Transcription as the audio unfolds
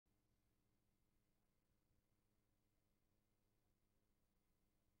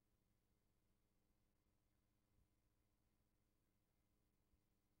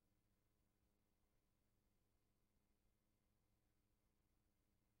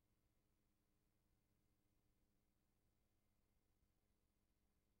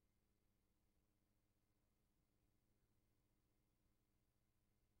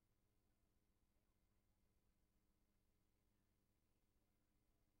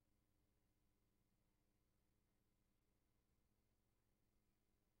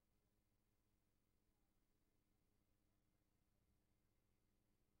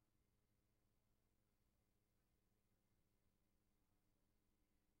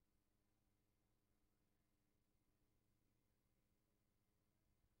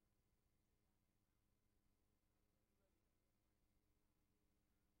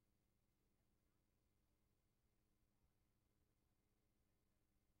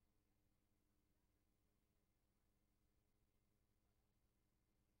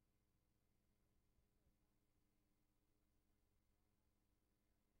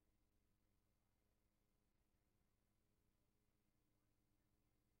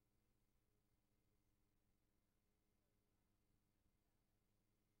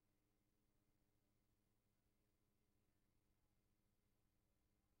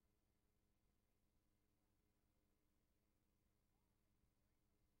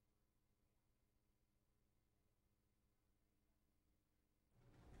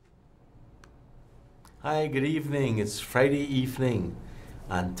Hi, good evening. It's Friday evening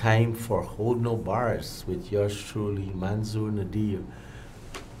and time for Hold No Bars with yours truly, Manzoor Nadir.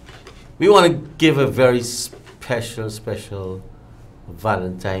 We want to give a very special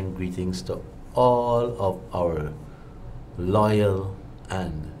Valentine greetings to all of our loyal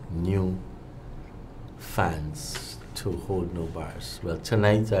and new fans to Hold No Bars. Well,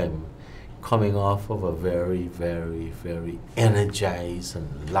 tonight I'm coming off of a very energized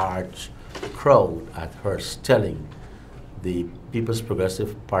and large crowd at her Stelling. The People's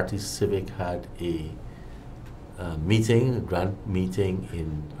Progressive Party Civic had a grand meeting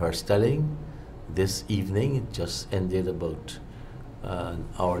in her Stelling this evening. It just ended about an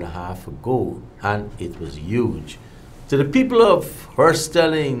hour and a half ago, and it was huge. To the people of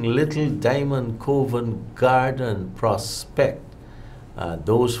Herstelling, Little Diamond, Covent Garden, Prospect,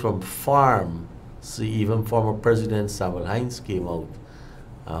 those from Farm, see even former President Samuel Hines came out,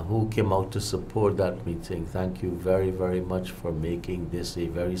 who came out to support that meeting. Thank you very much for making this a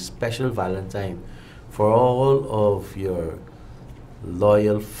very special Valentine for all of your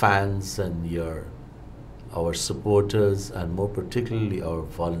loyal fans and our supporters, and more particularly our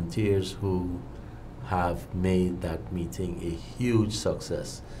volunteers who have made that meeting a huge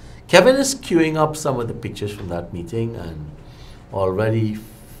success. Kevin is queuing up some of the pictures from that meeting, and already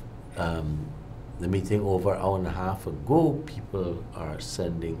the meeting over an hour and a half ago, people are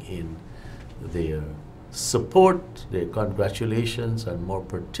sending in their support, their congratulations, and more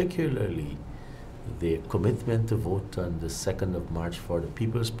particularly their commitment to vote on the 2nd of March for the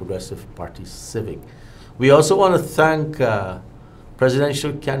People's Progressive Party Civic. We also want to thank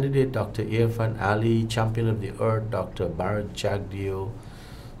presidential candidate Dr. Irfan Ali, champion of the earth Dr. Barrett Jagdeo,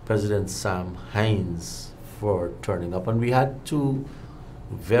 President Sam Hines for turning up. And we had two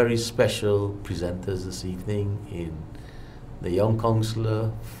very special presenters this evening in the young counselor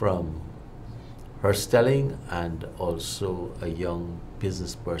from Herstelling and also a young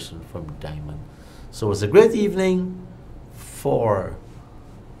business person from Diamond. So it was a great evening for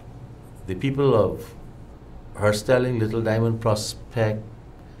the people of Herstelling, Little Diamond, Prospect,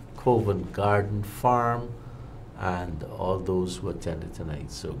 Covent Garden, Farm, and all those who attended tonight.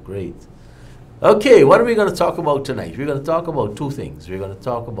 So great. Okay, what are we going to talk about tonight? We're going to talk about two things. We're going to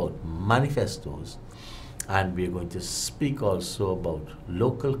talk about manifestos, and we're going to speak also about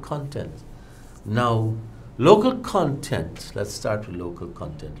local content. Now, local content, let's start with local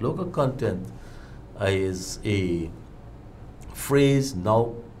content. Local content is a phrase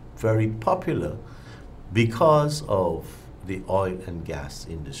now very popular because of the oil and gas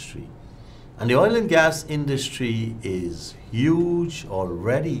industry. And the oil and gas industry is huge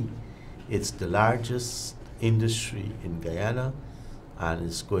already. It's the largest industry in Guyana, and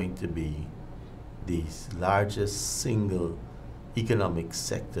it's going to be the largest single economic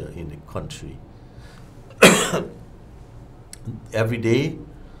sector in the country. Every day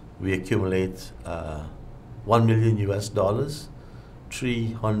we accumulate 1 million US dollars,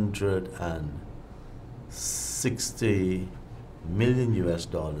 360 million US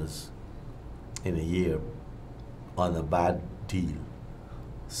dollars in a year on a bad deal.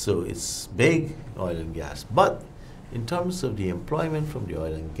 So it's big, oil and gas. But in terms of the employment from the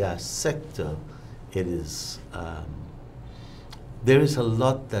oil and gas sector, it is there is a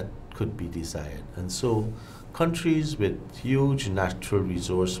lot that could be desired. And so countries with huge natural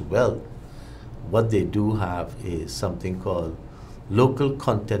resource wealth, what they do have is something called local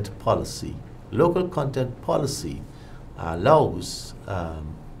content policy. Local content policy allows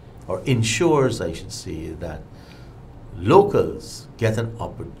or ensures, I should say, that locals get an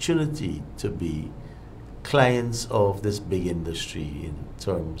opportunity to be clients of this big industry in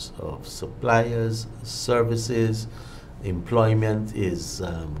terms of suppliers, services, employment is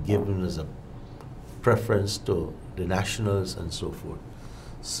given as a preference to the nationals and so forth.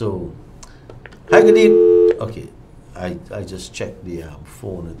 So, hi, good evening. Okay, I just checked the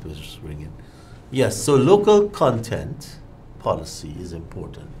phone, it was ringing. Yes, so local content policy is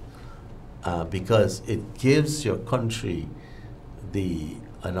important because it gives your country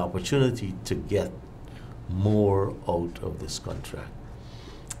an opportunity to get more out of this contract.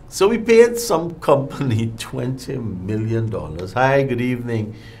 So we paid some company $20 million. Hi, good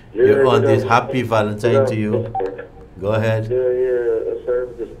evening. Yeah, You're on this. Happy Valentine to you. Go ahead. Yeah, sorry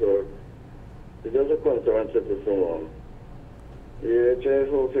for the store. It doesn't concern us for so long. Yeah, try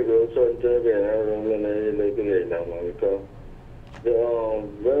to figure out something again. I don't know when I like it now, because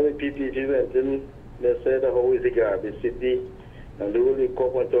when PPP went in, they said how is the garbage city, and they only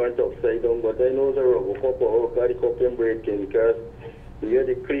cup and turn it upside down, but I know the rubber cup or got the cup and breaking because you get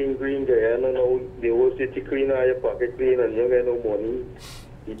the clean green guy, and now the whole city clean, or your pocket clean, and you get no money.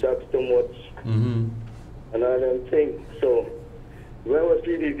 You tax too much. and all them things. So when was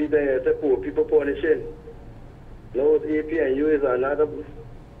PPP then it's a poor people punishing? Now it's APNU is another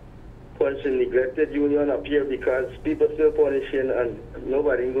punishing neglected union up here because people still punishing and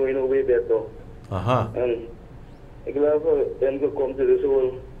nobody going away better. And I'm glad for them to come to this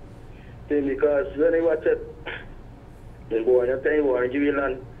whole thing because when I watch it, in Borneo time, New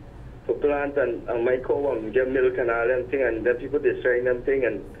Zealand, for plant and my cow and get milk and all them thing, and then people destroying them thing,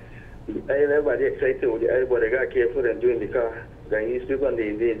 and everybody excited, everybody got careful and doing because these people and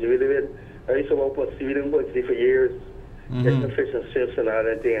they enjoy it. I used to walk on Sweden for years, getting fish and shrimps and all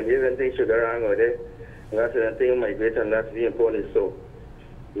that thing, and everything should go wrong with it. And that's the thing migrate, and that's the important. So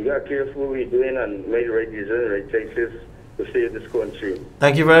we got careful what we're doing and made the right decision, right choices to save this country.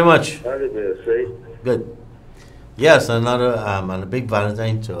 Thank you very much. All the best, right? Good. Yes, another and a big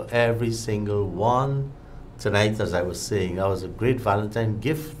Valentine to every single one tonight. As I was saying, that was a great Valentine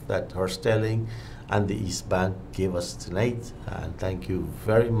gift that Herstelling and the East Bank gave us tonight, and thank you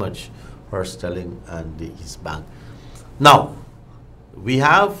very much, Herstelling and the East Bank. Now, we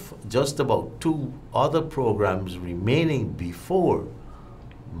have just about 2 other programs remaining before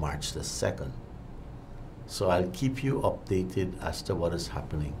March the 2nd. So I'll keep you updated as to what is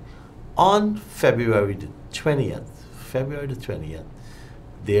happening. On February the 20th,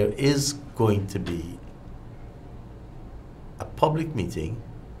 there is going to be a public meeting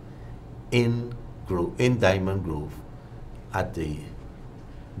in Diamond Grove at the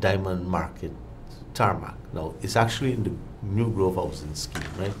Diamond Market Tarmac. Now, it's actually in the New Grove Housing Scheme,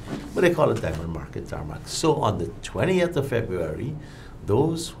 right? But they call it Diamond Market Tarmac. So on the 20th of February,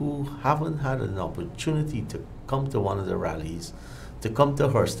 those who haven't had an opportunity to come to one of the rallies, to come to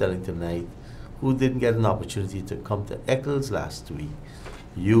Herstelling tonight, who didn't get an opportunity to come to Eccles last week,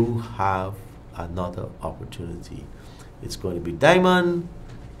 you have another opportunity. It's going to be Diamond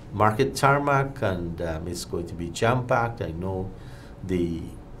Market Tarmac, and it's going to be jam-packed. I know the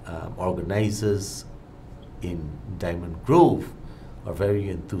organizers in Diamond Grove are very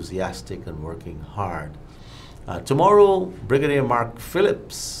enthusiastic and working hard. Tomorrow, Brigadier Mark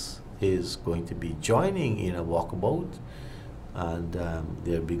Phillips is going to be joining in a walkabout, and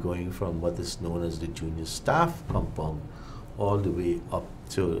they'll be going from what is known as the Junior Staff Compound all the way up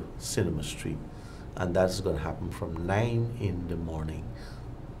to Cinema Street, and that's going to happen from 9 in the morning.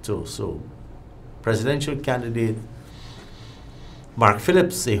 So presidential candidate Mark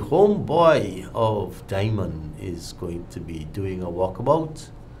Phillips, a homeboy of Diamond, is going to be doing a walkabout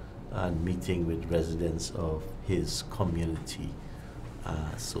and meeting with residents of his community.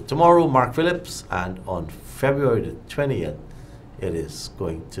 So tomorrow, Mark Phillips, and on February the 20th, it is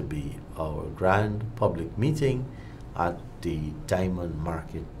going to be our grand public meeting at the Diamond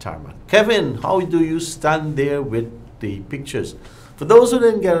Market Tarmac. Kevin, how do you stand there with the pictures? For those who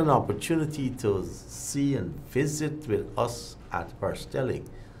didn't get an opportunity to see and visit with us at Herstelling,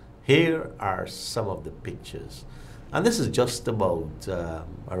 here are some of the pictures. And this is just about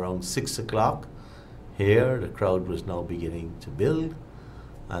around 6 o'clock. Here, the crowd was now beginning to build.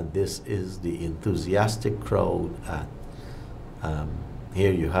 And this is the enthusiastic crowd at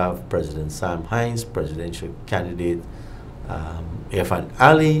here you have President Sam Hines, presidential candidate Irfan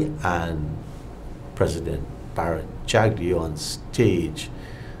Ali, and President Barrett Jagdeo on stage.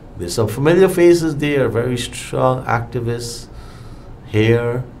 There's some familiar faces there, very strong activists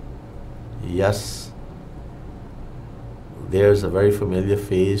here. Yes, there's a very familiar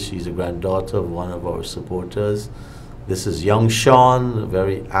face. She's a granddaughter of one of our supporters. This is young Sean, a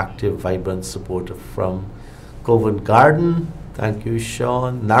very active, vibrant supporter from Covent Garden. Thank you,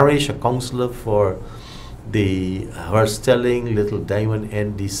 Sean. Naresh, a counselor for the Herstelling Little Diamond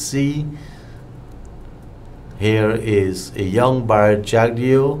NDC. Here is a young Barrett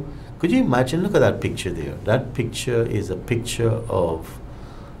Jagdeo. Could you imagine? Look at that picture there. That picture is a picture of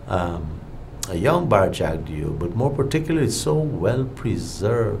a young Barrett Jagdeo, but more particularly, it's so well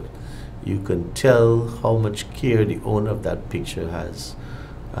preserved. You can tell how much care the owner of that picture has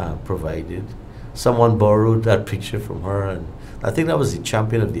provided. Someone borrowed that picture from her, and I think that was the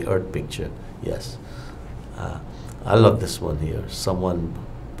Champion of the Earth picture. Yes. I love this one here. Someone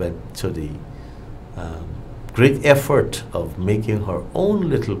went to the great effort of making her own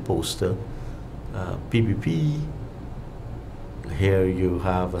little poster, PPP. Here you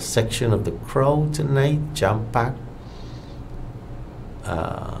have a section of the crowd tonight, jam-packed.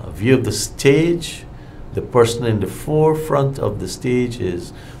 View of the stage. The person in the forefront of the stage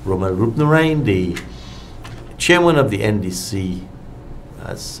is Roman Rupnarain, the chairman of the NDC.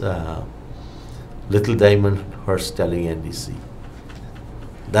 That's Little Diamond Herstelling NDC.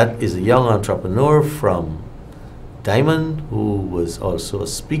 That is a young entrepreneur from Diamond who was also a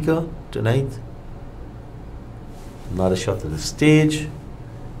speaker tonight. Another shot of the stage.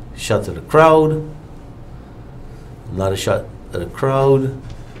 Shot of the crowd. Another shot of the crowd.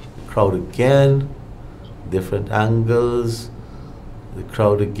 Crowd again. Different angles. The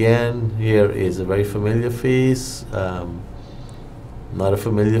crowd again. Here is a very familiar face. Not a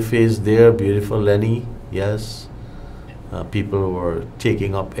familiar face there. Beautiful Lenny. Yes. People were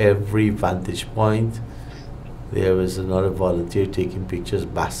taking up every vantage point. There was another volunteer taking pictures.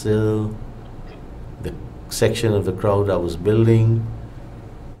 Basil. The section of the crowd I was building.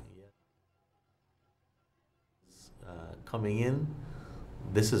 Coming in.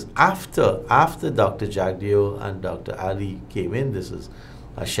 This is after Dr. Jagdio and Dr. Ali came in. This is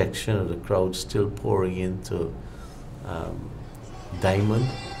a section of the crowd still pouring into Diamond.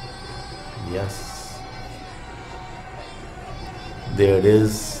 Yes. There it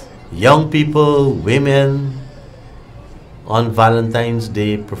is. Young people, women on Valentine's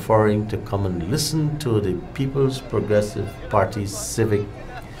Day preferring to come and listen to the People's Progressive Party's civic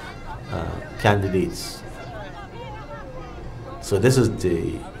candidates. So this is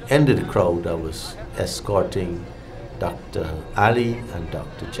the end of the crowd that was escorting Dr. Ali and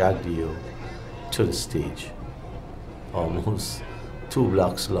Dr. Jagdio to the stage. Almost 2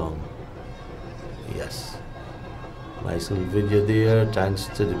 blocks long. Yes. Nice little video there. Thanks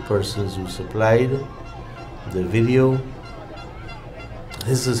to the persons who supplied the video.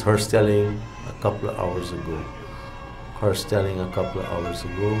 This is her stelling a couple of hours ago. Her stelling a couple of hours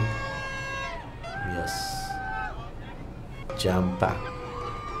ago. Yes. Jam pack.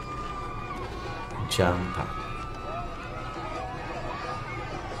 Jam pack.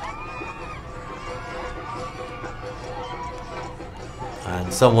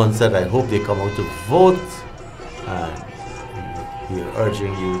 And someone said, I hope they come out to vote. And we are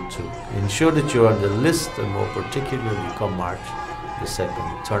urging you to ensure that you're on the list, and more particularly come March the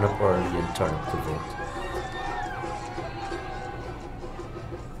 2nd. Turn up early and turn up to vote.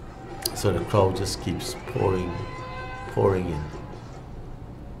 So the crowd just keeps pouring in.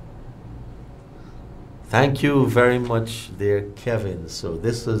 Thank you very much there, Kevin. So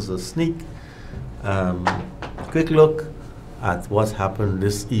this is a sneak, quick look at what happened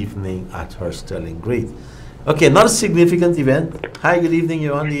this evening at her stelling. Great. Okay, not a significant event. Hi, good evening.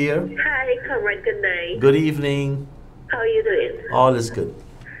 You're on the air. Hi, Comrade. Good night. Good evening. How are you doing? All is good.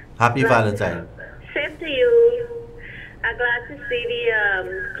 Happy Valentine. Same to you. I'm glad to see the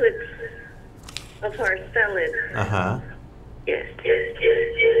clips of her stelling. Yes.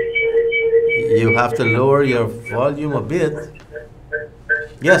 You have to lower your volume a bit.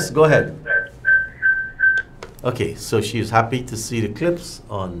 Yes, go ahead. Okay, so she's happy to see the clips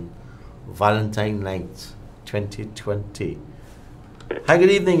on Valentine night 2020. Hi, good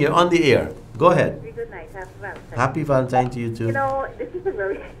evening. You're on the air. Go ahead. Good night. Happy Valentine. Happy Valentine to you too. You know, this is a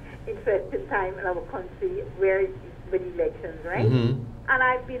very interesting time in our country where it's with elections, right? Mm-hmm. And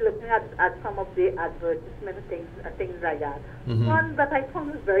I've been looking at some of the advertisement things like that. Mm-hmm. One that I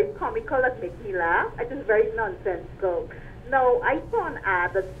found was very comical that made me laugh. It was very nonsensical. Now, I saw an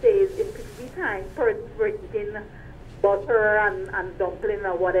ad that says in 50 times persons were eating butter and dumpling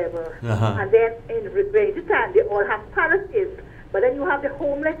or whatever. Uh-huh. And then in the time they all have palaces. But then you have the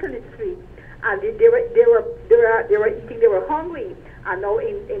homeless in the street, and they were eating, they were hungry. And now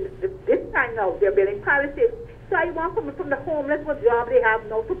this time now they're building palaces. So I want from the homeless what job they have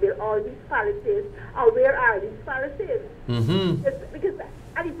now to build all these palaces, or where are these palaces? Mm-hmm.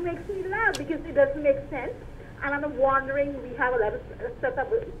 And it makes me laugh because it doesn't make sense. And I'm wondering, we have a lot of set of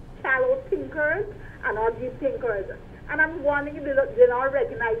shallow thinkers and all these thinkers. And I'm wondering if they're not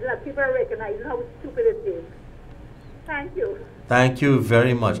recognizing that people are recognizing how stupid it is. Thank you. Thank you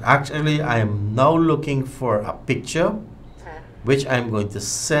very much. Actually, I am now looking for a picture which I'm going to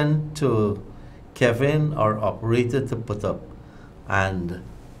send to Kevin, our operator, to put up. And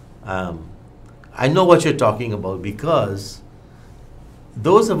I know what you're talking about, because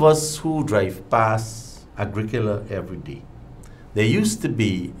those of us who drive past Agricola every day, there used to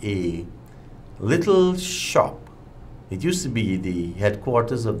be a little shop. It used to be the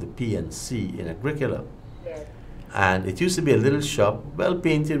headquarters of the PNC in Agricola. Yes. And it used to be a little shop, well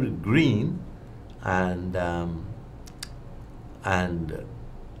painted with green, and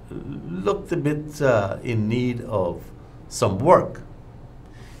looked a bit in need of some work.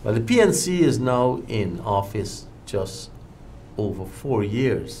 Well, the PNC is now in office just over 4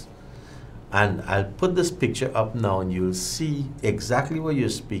 years. And I'll put this picture up now and you'll see exactly what you're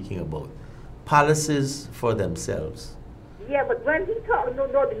speaking about. Palaces for themselves. Yeah, but when he talks,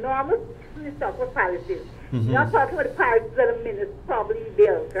 the normal citizens talk about palaces. Mm-hmm. You're not talking about the palaces that the minister probably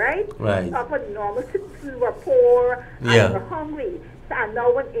built, right? Right. You're talking about the normal citizens who are poor and Yeah. who are hungry. and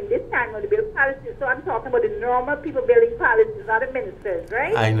now in this time when they build palaces, so I'm talking about the normal people building palaces, not the ministers,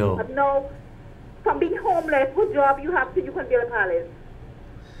 right? I know. But now, from being homeless, what job you have to, you can build a palace.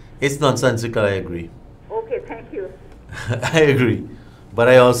 It's nonsensical, I agree. Okay, thank you. I agree. But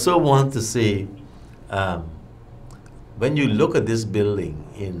I also want to say, when you look at this building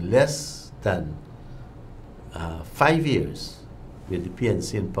in less than 5 years with the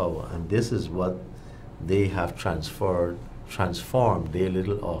PNC in power, and this is what they have transformed their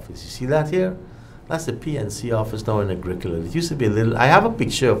little office. You see that here? That's the PNC office now in Agricola. It used to be a little, I have a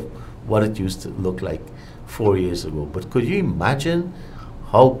picture of what it used to look like 4 years ago. But could you imagine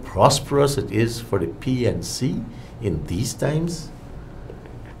how prosperous it is for the PNC in these times?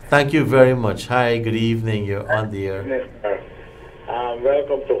 Thank you very much. Hi, good evening. You're on the air.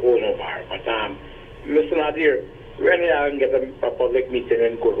 Welcome to Home Bar. But Mr. Nadir, when you get a public meeting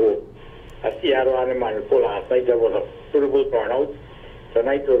in Good Hope, I see I don't man full last night. There was a beautiful turnout.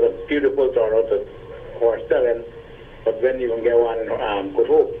 Tonight was a beautiful turnout at horse selling. But when you can get one in Good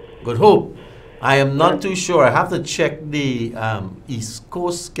Hope? Good Hope. I am not too sure. I have to check the East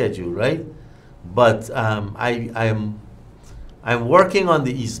Coast schedule, right? But I'm working on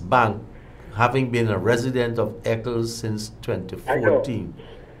the East Bank, having been a resident of Eccles since 2014.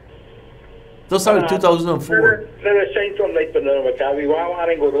 No, sorry, 2004. Let us shine some light on the because we want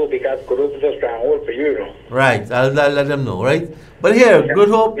to go because Good Hope is a stronghold for you, you know. Right, I'll let them know, right? But here, Good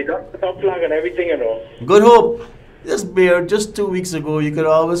Hope. We don't stop flag and everything, you know. Good Hope. This beer, just 2 weeks ago, you could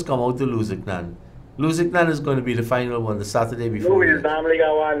always come out to Luziknan. Luziknan is going to be the final one, the Saturday before. No, we normally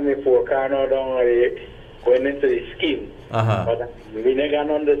got one in the 4 car now down going into the scheme. But we never got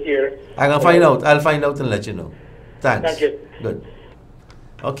on this year. I can find out. I'll find out and let you know. Thanks. Thank you. Good.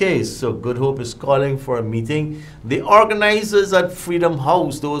 Okay, so Good Hope is calling for a meeting. The organizers at Freedom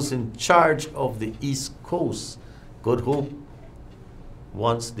House, those in charge of the East Coast, Good Hope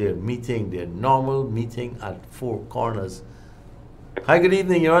wants their meeting, their normal meeting at Four Corners. Hi, good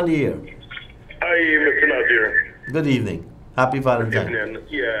evening. You're on the air. Hi, Mr. Nadir. Good evening. Happy Valentine. Good evening.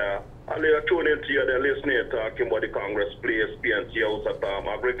 Yeah. I'll tune into you. They're listening talking about the Congress Place PNC House at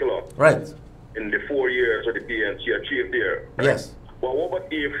Agricola. Right. In the 4 years of the PNC achieved there. Yes. But what about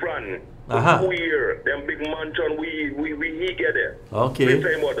the Fran? 2 years, them big mansion, we get it. Okay.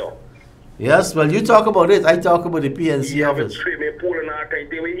 Same order. Yes, well, you talk about it. I talk about the PNC office. Swimming pool and all kind of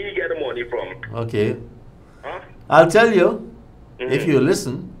thing. Where he get the money from? Okay. Huh? I'll tell you, if you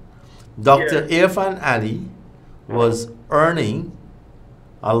listen, Dr. Irfan Ali was earning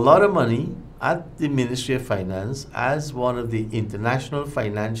a lot of money at the Ministry of Finance as one of the international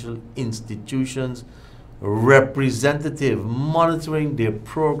financial institutions representative monitoring their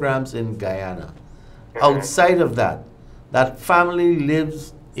programs in Guyana. Outside of that, that family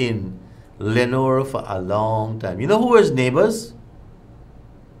lives in Lenore for a long time. You know who are his neighbors?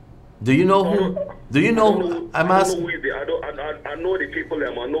 Do you know who? Do you know? I'm asking. I know the people there.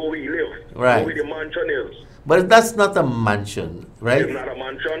 I know where he lives. Right. I know where the mansion is. But that's not a mansion, right? It's not a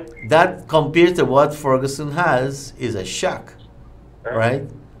mansion. That compared to what Ferguson has is a shack, right?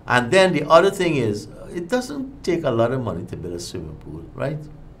 And then the other thing is, it doesn't take a lot of money to build a swimming pool, right?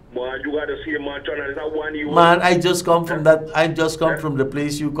 Man, you got to see a mansion and it's not one you. Man, I just come from that. I just come from the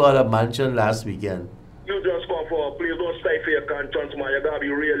place you call a mansion last weekend. You just come for a place. Don't stifle your conscience, man. You gotta be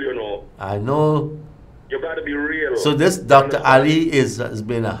real, you know. I know. You gotta be real. So this Dr. Ali has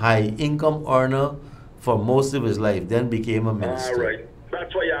been a high income earner for most of his life, then became a minister. All right.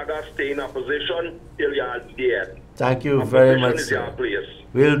 That's why you gotta stay in a position till you're dead. Thank you very much, is sir. your place.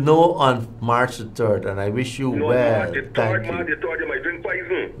 We'll know on March the 3rd, and I wish you No, well. March the Thank 3rd, you. March the 3rd, you might drink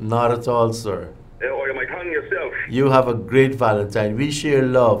poison. Not at all, sir. Or you might hang yourself. You have a great Valentine. We share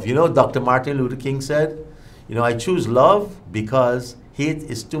love. You know, Dr. Martin Luther King said, you know, I choose love because hate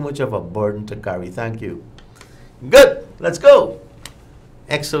is too much of a burden to carry. Thank you. Good. Let's go.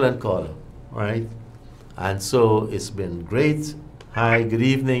 Excellent caller. All right. And so it's been great. Hi, good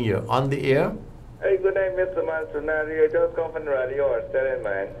evening. You're on the air. Hey, good night, Mr. Manzoor Nadir. I just come from the radio or telling,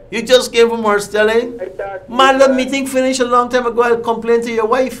 man. You just came from Horstelling? Man, the meeting finished a long time ago. I'll complain to your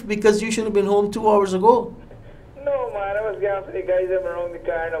wife because you should have been home 2 hours ago. No, man. I was going for the guys that were around the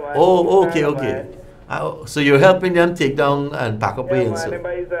car, no, man. Oh, okay, okay. So you're helping them take down and pack up yeah, and man. stuff.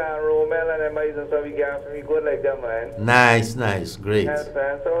 Everybody's Romel and everybody's and stuff. We got for me good like that, man. Nice, nice, great. Yes,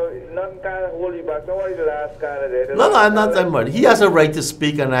 man. So nothing can hold you back. Don't worry, the last car of it. No, I'm not that much. He has a right to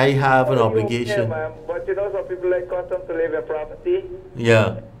speak, and I have an obligation. Yeah, man. But you know, some people like custom to live in property.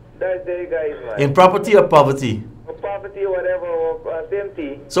 Yeah. That's the guys, man. In property or poverty? Or property, whatever, or same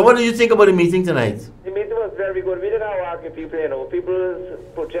thing. So what do you think about the meeting tonight? The meeting was very good. We didn't walk with people, you know. People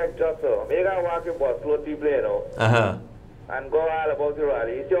project us, so. We didn't walk with busload people, you know. Uh-huh. and go all about the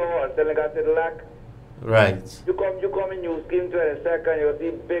rally. It's your horse, tell me got to the lack. Right. You come in New Scheme 22nd, you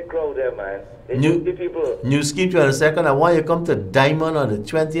see big crowd there, man. They the people. New Scheme 22nd, I want you to come to Diamond on the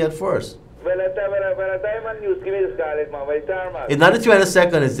 20th first. Well, when a Diamond New Scheme is called it, man. What time, man? It's not the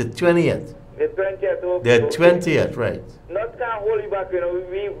 22nd, it's the 20th. The 20th. Okay. The 20th, right. Not can't hold you back, you know.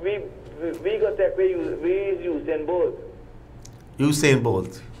 We got to take we use Usain Bolt. Usain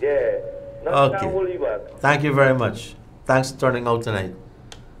Bolt. Yeah. Not Okay. can't hold you back. Thank you very much. Thanks for turning out tonight.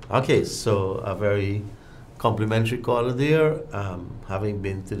 Okay, so a very complimentary caller there, having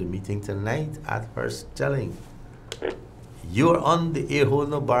been to the meeting tonight at her Stelling. You're on the air, hold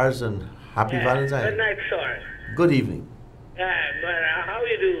no bars, and happy Valentine. Good night, sir. Good evening. Yeah, but how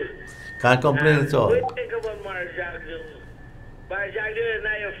you do? Can't complain at all. What do you think about Marjagdu? Marjagdu is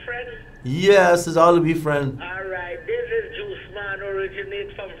not your friend? Yes, it's all to be friend. All right, this is Juice Man,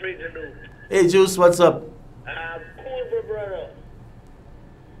 originate from Friggin' Hey, Juice, what's up? Cool, bro, brother.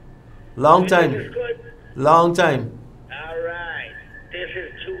 Long Everything is time. good? Long time. All right, this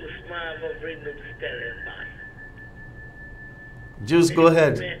is Juice Man from Friggin' Stelling, man. Juice, go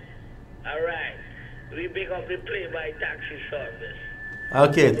ahead. All right, we pick up the play-by taxi service.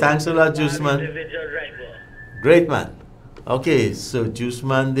 Okay, thanks a lot, Juice Man. Individual driver. Great man. Okay, so Juice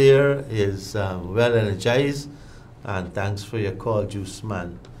Man there is well energized, and thanks for your call, Juice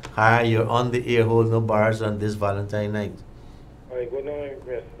Man. Hi, you're on the air, hold no bars on this Valentine night. Hi, good morning,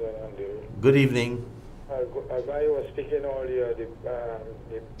 Mr. Andrew. Good evening. As I was speaking earlier, the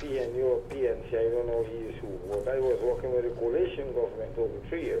PNU or PNC, I don't know he is who, but I was working with the coalition government over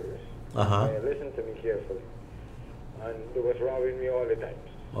 3 years. Uh-huh. Listen to me carefully. And they was robbing me all the time.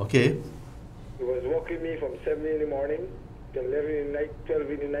 Okay. He was working me from 7 in the morning to 11 in the night,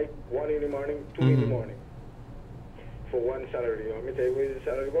 12 in the night, 1 in the morning, 2 in the morning. For one salary. You want me to tell you what is the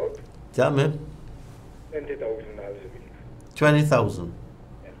salary about? Tell me. $20,000 a week. 20,000.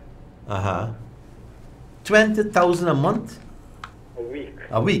 Yeah. Uh-huh. 20,000 a month? A week.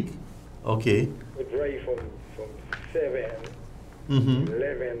 A week. Okay. We drive from 7, Mm-hmm.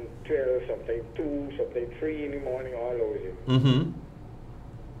 11, 12, something 2, something 3 in the morning, all over. Mm-hmm.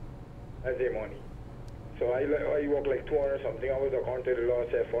 That's their money. So I work like 200 something hours, according to the law,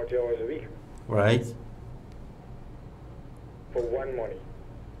 say 40 hours a week Right. for one money.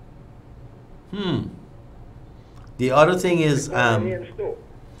 The other thing is, Money and store.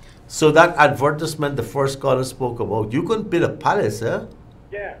 so that advertisement the first caller spoke about, you couldn't build a palace, eh?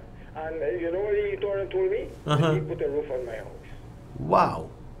 Yeah, and you know what he told me? Uh-huh. He put a roof on my house Wow.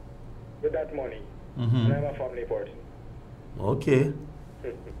 with that money. Mm-hmm. And I'm a family person. Okay.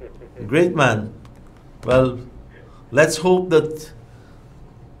 Great man. Well, let's hope that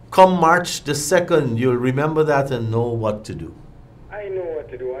come March the 2nd, you'll remember that and know what to do. I know what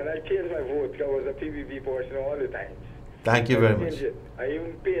to do, and I changed my vote. I was a PVP person all the time. Thank you very much. I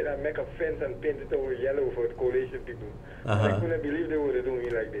even paid and make a fence and paint it over yellow for the coalition people. Uh-huh. I couldn't believe they would do me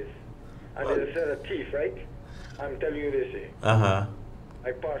like this. And they said a thief, right? I'm telling you this. Uh-huh.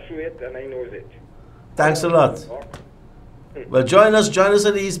 I passed through it and I knows it. Thanks a lot. Well, join us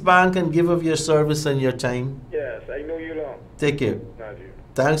at the East Bank and give of your service and your time. Yes, I know you long. Take care. Not you.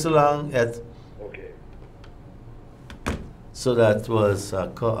 Thanks a lot, Ed. Okay. So that was a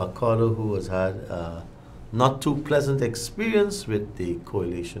caller who has had a not too pleasant experience with the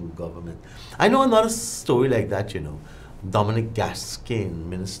coalition government. I know another story like that, you know. Dominic Gaskin,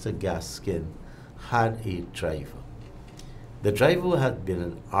 Minister Gaskin, had a driver. The driver had been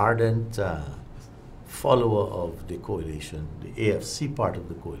an ardent follower of the coalition, the AFC part of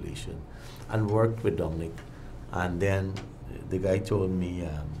the coalition, and worked with Dominic. And then the guy told me,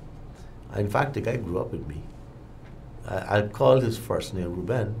 in fact, the guy grew up with me. I'll call his first name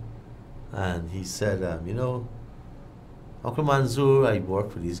Ruben, and he said, you know, Uncle Manzoor, I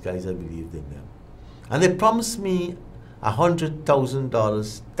work for these guys, I believed in them. And they promised me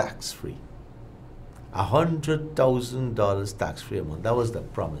 $100,000 tax-free. $100,000 tax-free a month. That was the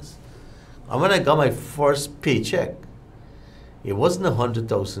promise. And when I got my first paycheck, it wasn't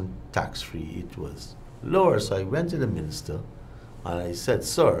 $100,000 tax-free, it was lower. So I went to the minister and I said,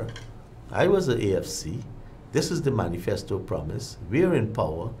 sir, I was the AFC. This is the manifesto promise. We're in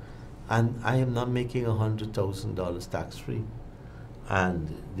power, and I am not making $100,000 tax-free.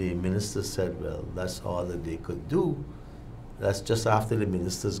 And the minister said, well, that's all that they could do. That's just after the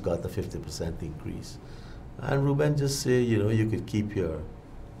ministers got the 50% increase. And Ruben just said, you know, you could keep your...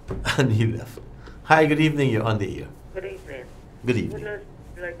 And he left. Hi, good evening. You're on the air. Good evening. Good evening.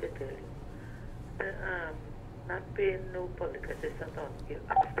 Would like to tell you, not paying no political assistance until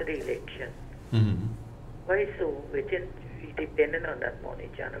after the election. Mm-hmm. Why so? Within depending on that money,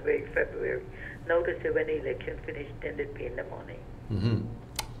 January, February. Now to say when the election finished, then they pay the money. Mm-hmm.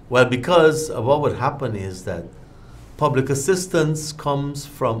 Well, because what would happen is that public assistance comes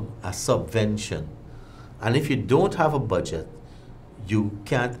from a subvention. And if you don't have a budget, you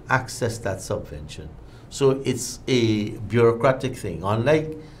can't access that subvention. So it's a bureaucratic thing.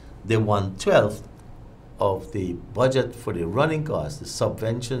 Unlike the 1/12 of the budget for the running costs, the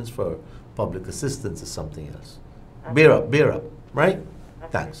subventions for public assistance is something else. Okay. Bear up, right?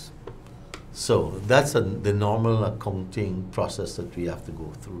 Okay. Thanks. So that's the normal accounting process that we have to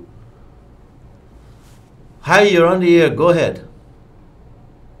go through. Hi, you're on the air. Go ahead.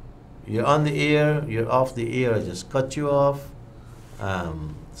 You're on the air. You're off the air. I just cut you off.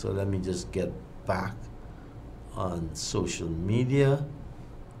 So let me just get back on social media.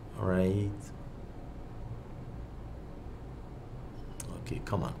 All right. Okay,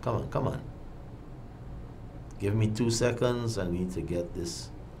 come on. Give me 2 seconds. I need to get this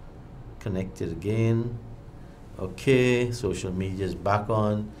connected again. Okay, social media is back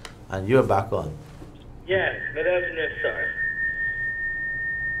on, and you're back on. Yeah, good afternoon, sir.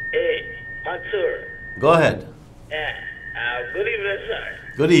 Hey, Manzoor. Go ahead. Yeah, good evening, sir.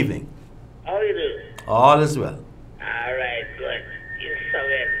 Good evening. How you doing? All is well. All right, good. You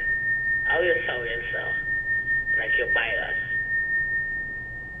sounding, how you sounding, sir? Like you bias.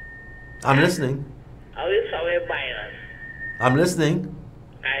 I'm listening. How you sounding bias? I'm listening.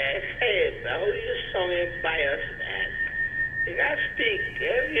 I said, how you sounding bias, man? You gotta speak.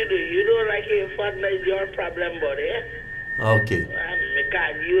 If you don't like it, what is your problem, buddy? Okay.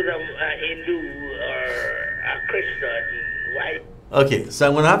 Because you're a Hindu or a Christian. Why? Okay, so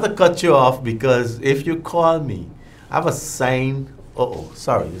I'm going to have to cut you off because if you call me, I have a sign.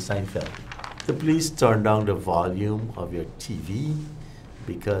 Sorry, the sign fell. So please turn down the volume of your TV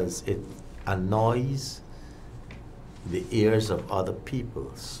because it annoys the ears of other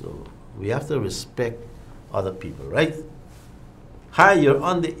people. So we have to respect other people, right? Hi, you're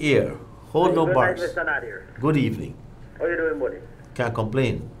on the air. Hold no bars. Good night, Mr. Nadir. Good evening. How you doing, buddy? Can't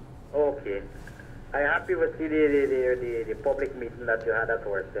complain. Okay. I'm happy with the public meeting that you had at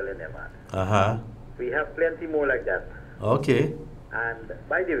our selling them, man. Uh-huh. We have plenty more like that. Okay. And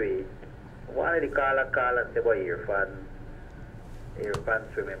by the way, one of the callers say about Irfan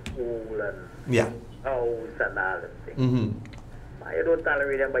swimming pool and Yeah. house and all that thing. Mm-hmm. Man, you don't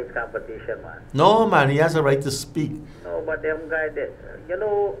tolerate them by competition, man. No, man, he has a right to speak. No, but them guys,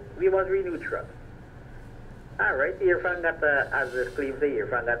 we must be neutral. All right, Irfan got as the claim say,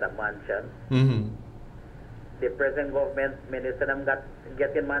 Irfan got a mansion. Mm-hmm. The present government minister them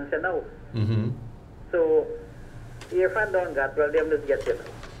getting mansion now. Mm-hmm. So Irfan don't got, well, them just get it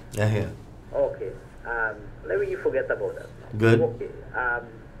now. Yeah. Okay. Let me forget about that. Good. Okay.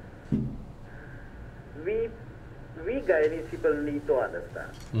 We Guyanese people need to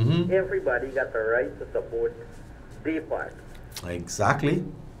understand. Mm-hmm. Everybody got the right to support their party. Exactly.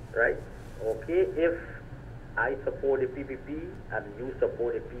 Right? Okay. If I support the PPP and you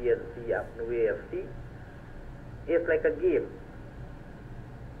support the PNC and New AFC, it's like a game.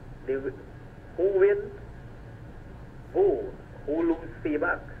 Who wins? Who lose stay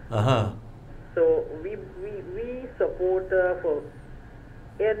back. Uh-huh. So we support for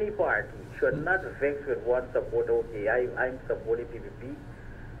any party should not vex with one supporter. Okay, I'm supporting PPP.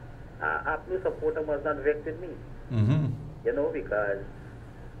 APNU supporter must not vex with me. Mm-hmm. Because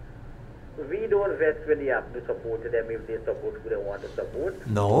we don't vex when the APNU supported them if they support who they want to support.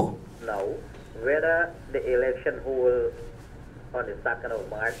 No. Now, whether the election hold on the 2nd of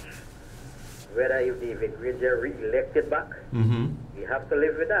March, whether if the Vigringer re-elected back, Mm-hmm. we have to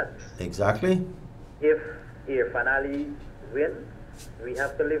live with that. Exactly. If finally win, we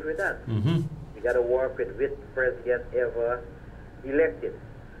have to live with that. Mm-hmm. We got to work with which president ever elected.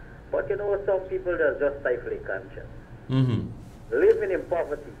 But some people just stifle conscience. Mm-hmm. Living in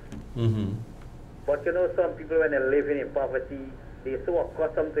poverty. Mm-hmm. But some people when they're living in poverty, they're so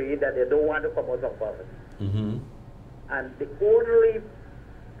accustomed to it that they don't want to come out of poverty. Mm-hmm. And the only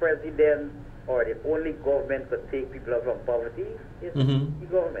president or the only government to take people out from poverty is the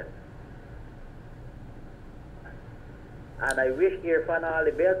government. And I wish Irfan all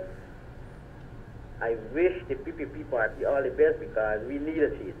the best. I wish the PPP party all the best because we need a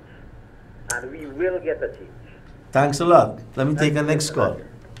change. And we will get a change. Thanks a lot. Let me take the next call.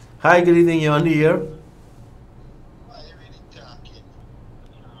 Hi, good evening. You're on the air.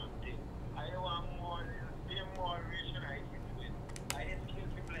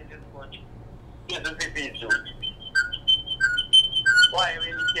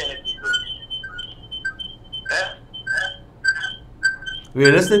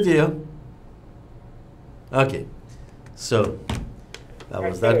 We're listening to you. Okay. So that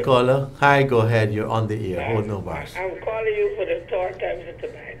was that caller. Hi, go ahead. You're on the air. Hold no bars. I'm calling you for the third time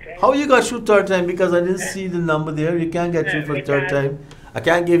tonight. How you got through third time? Because I didn't see the number there. You can't get through for third time. I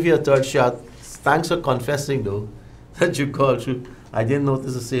can't give you a third shot. Thanks for confessing, though, that you called through. I didn't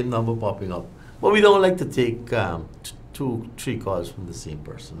notice the same number popping up. But we don't like to take 2-3 calls from the same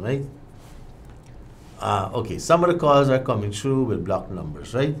person, right? Okay, some of the calls are coming through with blocked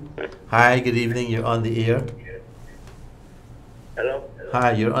numbers, right? Hi, good evening. You're on the air. Hello?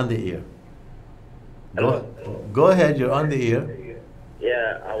 Hi, you're on the air. Hello? Go ahead. You're on the air.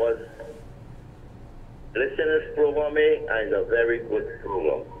 Yeah, I was listening to this program, and it's a very good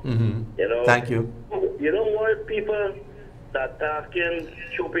program. Mm-hmm. You know? Thank you. You know what people that talking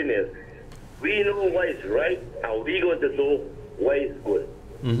stupidness? We know what is right, and we going to do what is good.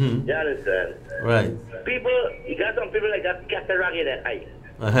 Mm-hmm. You understand? Right. People, you got some people like that cataract in their eye.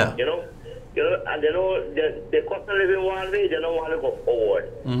 Uh-huh. You know, and they know the cost of living one way, they don't want to go forward.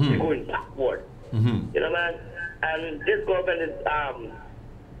 Mm-hmm. They're going backward. Mm-hmm. You know, man. And this government is,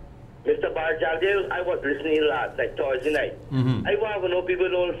 Mr. Barjaldale, I was listening last night, Thursday night. Mm-hmm. I want to know people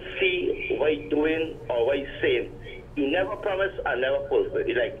don't see what he's doing or what he's saying. He never promised and never fulfilled.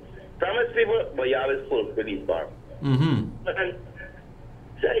 He like promise people, but he always fulfill his bar. Mm-hmm. And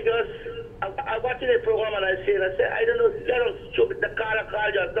so I watching the program and I say, I don't know, that was stupid. The caller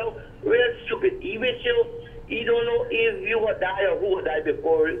called just now, real stupid. He wish he don't know if you would die or who would die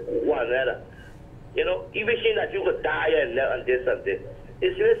before one another. You know, he wishing that you could die and this and this.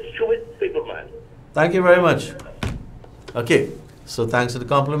 It's really stupid people, man. Thank you very much. Okay, so thanks for the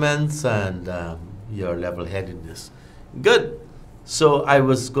compliments and your level-headedness. Good. So I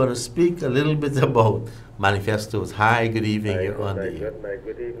was going to speak a little bit about manifestos. Hi, good evening. You're on the air.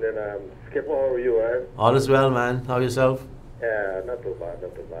 Good evening. Skip, how are you, All is well, man. How yourself? Yeah, not too bad,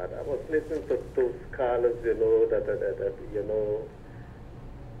 not too bad. I was listening to those callers, you know, that you know,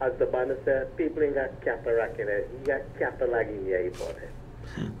 as the banner said, people ain't got cataract in it. You got cataract in your eye, buddy.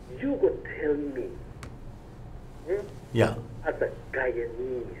 You could tell me, Yeah. as a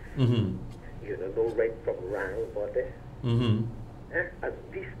Guyanese, Mm-hmm. you don't know right from wrong, buddy. Mm-hmm. As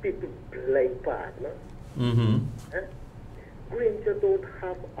these people blind partner, Mm-hmm. Granger don't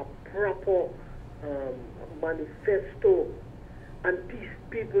have a proper manifesto, and these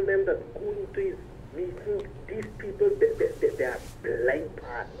people them that go into his meetings, these people they are blind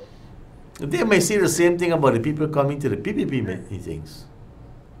partners. They may see the same thing about the people coming to the PPP meetings.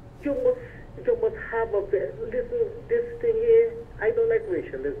 You must have a listen. This thing here, I don't like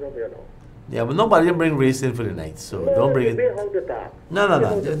racialism, you know. Yeah, but nobody bring race in for the night, so No, don't bring it. How the talk. No,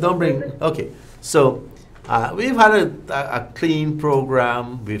 don't bring. Okay, so we've had a clean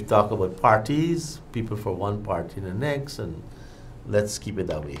program. We've talked about parties, people for one party and the next, and let's keep it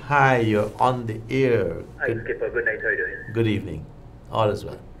that way. Hi, you're on the air. Hi, Skipper. Good night. How are you doing? Good evening. All is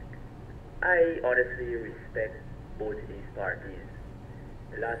well. I honestly respect both these parties.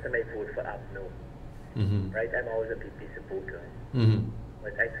 The last time I voted for APNO, Mm-hmm. right? I'm always a PP supporter. Mm-hmm.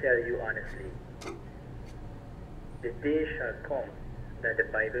 But I tell you honestly, the day shall come that the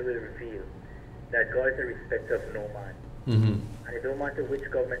Bible will reveal that God is a respecter of no man. Mm-hmm. And it don't matter which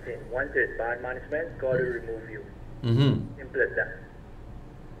government in. Once there's bad management, God will remove you. Mm-hmm. Simple as that.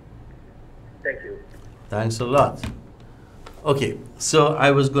 Thank you. Thanks a lot. Okay, so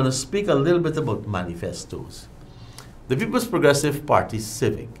I was going to speak a little bit about manifestos. The People's Progressive Party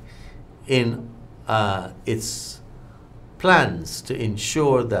Civic, in its plans to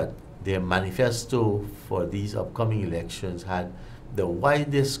ensure that their manifesto for these upcoming elections had the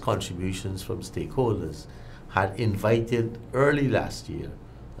widest contributions from stakeholders, had invited early last year,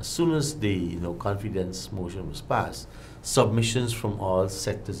 as soon as the confidence motion was passed, submissions from all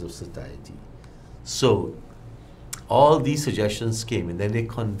sectors of society. So all these suggestions came, and then they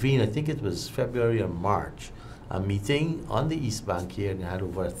convened, I think it was February or March, a meeting on the East Bank here, and they had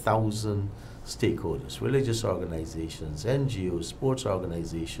over 1,000 stakeholders, religious organizations, NGOs, sports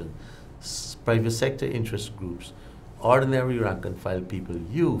organizations, private sector interest groups, ordinary rank and file people,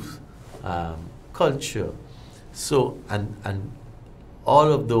 youth, culture. So, and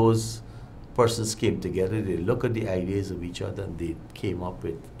all of those persons came together, they looked at the ideas of each other, and they came up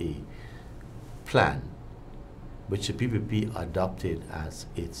with a plan which the PPP adopted as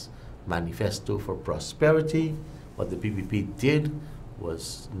its manifesto for prosperity. What the PPP did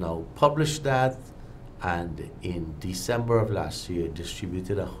was now publish that, and in December of last year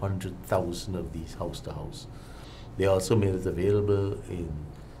distributed 100,000 of these house to house. They also made it available in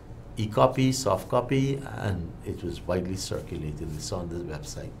e-copy, soft copy, and it was widely circulated. It's on the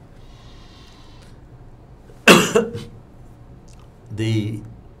website. The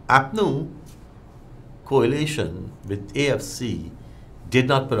APNU coalition with AFC did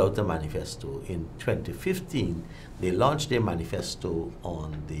not put out a manifesto. In 2015, they launched their manifesto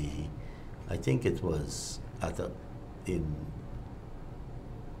on the, I think it was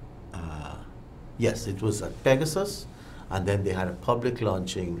yes, it was at Pegasus, and then they had a public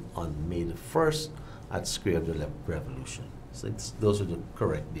launching on May the 1st at Square of the Revolution. So those are the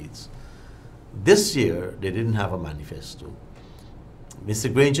correct dates. This year, they didn't have a manifesto.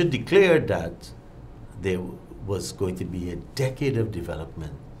 Mr. Granger declared that there was going to be a decade of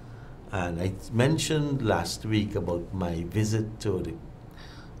development. And I mentioned last week about my visit to the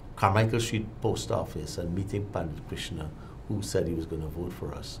Carmichael Street Post Office and meeting Pandit Krishna, who said he was going to vote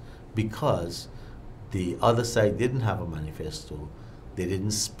for us, because the other side didn't have a manifesto. They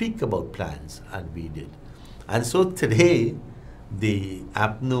didn't speak about plans, and we did. And so today, the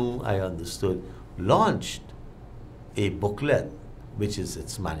APNU, I understood, launched a booklet, which is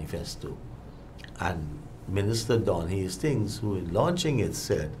its manifesto. And Minister Dawn Hastings, who in launching it,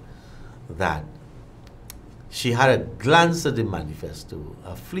 said that she had a glance at the manifesto,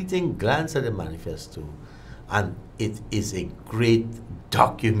 a fleeting glance at the manifesto, and it is a great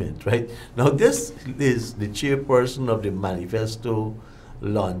document, right? Now, this is the chairperson of the manifesto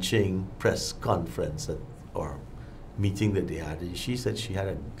launching press conference or meeting that they had, and she said she had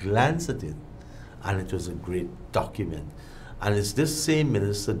a glance at it, and it was a great document. And it's this same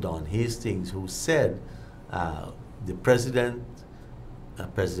Minister Dawn Hastings who said the President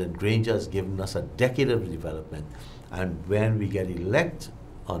Granger has given us a decade of development, and when we get elected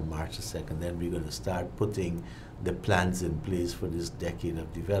on March the 2nd, then we're going to start putting the plans in place for this decade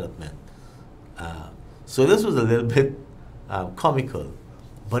of development. So this was a little bit comical,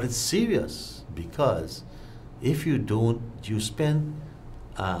 but it's serious, because if you don't,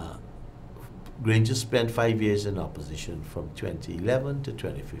 Granger spent 5 years in opposition from 2011 to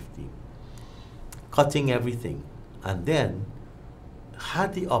 2015, cutting everything, and then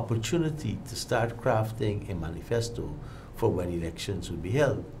had the opportunity to start crafting a manifesto for when elections would be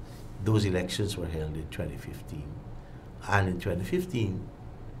held. Those elections were held in 2015. And in 2015,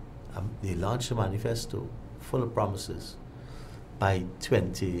 they launched a manifesto full of promises. By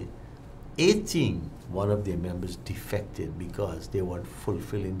 2018, one of their members defected because they weren't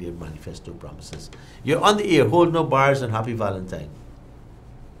fulfilling their manifesto promises. You're on the air. Hold no bars, and happy Valentine.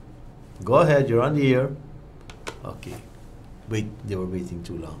 Go ahead. You're on the air. Okay. Wait, they were waiting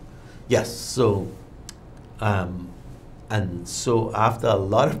too long. Yes, so, and so after a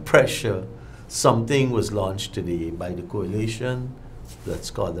lot of pressure, something was launched today by the coalition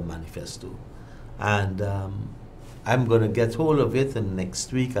that's called the manifesto. And I'm going to get hold of it, and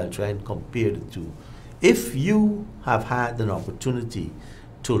next week I'll try and compare the two. If you have had an opportunity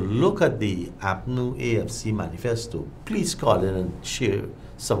to look at the APNU AFC manifesto, please call in and share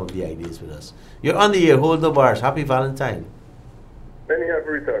some of the ideas with us. You're on the air. Hold the bars. Happy Valentine. Many have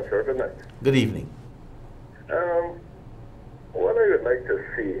returned, sir. Good night. Good evening. What I would like to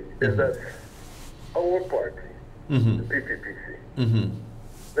see is that our party, the PPPC,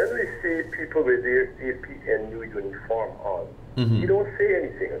 when we see people with their APNU uniform on, we don't say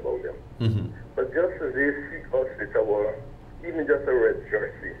anything about them. But just as they see us with our, even just a red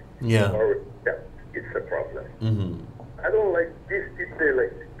jersey, it's a problem. I don't like these people, they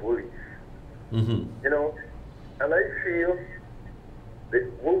like bullies. You know, and I feel that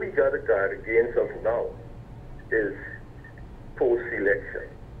what we got to guard against us now is post-election,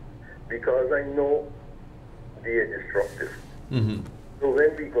 because I know they are destructive. So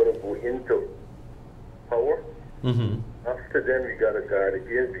when we going to go into power, after then we got to guard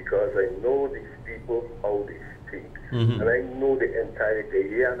against, because I know these people, how they speak. And I know the entire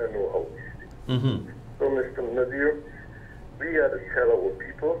Guyana know how they speak. So Mr. Nadir, we got to tell our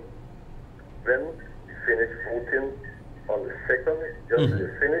people, when we finish voting on the 2nd, just when you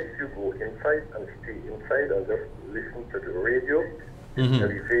finish, you go inside and stay inside and just listen to the radio,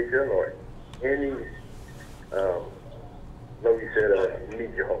 television, or any,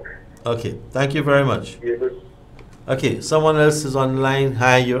 media house. Okay, thank you very much. Yeah, good. Okay, someone else is on the line.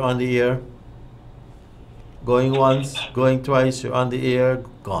 Hi, you're on the air. Going once, going twice, you're on the air,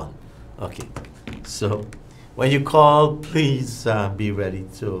 gone. Okay, so when you call, please be ready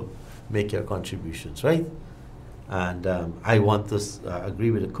to make your contributions, right? And I want to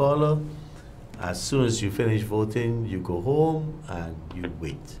agree with the caller. As soon as you finish voting, you go home and you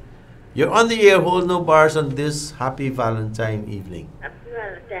wait. You're on the air. Hold no bars on this happy Valentine evening. Happy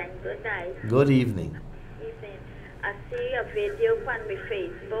Valentine. Good night. Good evening. Evening. I see a video on my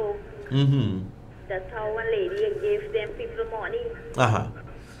Facebook. That's how one lady gave them people money. And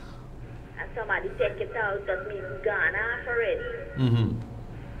somebody take it out. That means gone off already.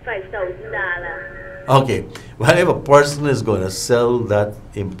 $5,000. Okay, well, if a person is going to sell that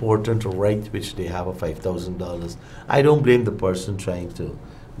important right which they have of $5,000, I don't blame the person trying to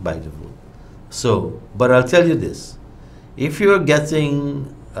buy the vote. So, but I'll tell you this. If you're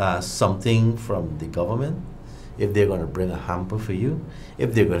getting something from the government, if they're going to bring a hamper for you,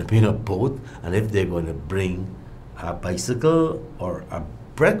 if they're going to bring a boat, and if they're going to bring a bicycle or a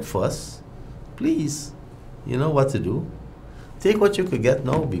breakfast, please, you know what to do. Take what you could get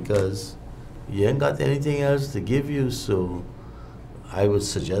now because you ain't got anything else to give you. So I would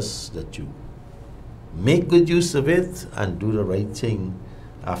suggest that you make good use of it and do the right thing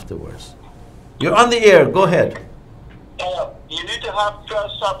afterwards. You're on the air. Go ahead. You need to have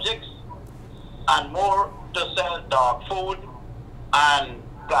 12 subjects and more to sell dog food and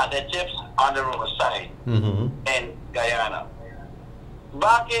garden chips on the roadside in Guyana.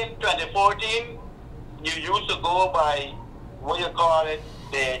 Back in 2014, you used to go by, what you call it,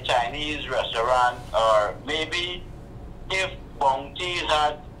 the Chinese restaurant, or maybe if Bounties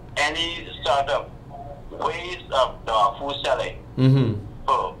had any sort of ways of dog food selling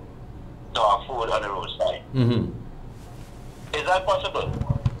for dog food on the roadside. Is that possible?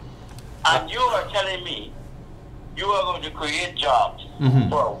 And you are telling me you are going to create jobs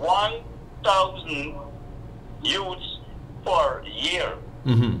for 1,000 youths per year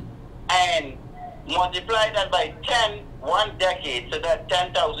and multiply that by 10, 1 decade, so that's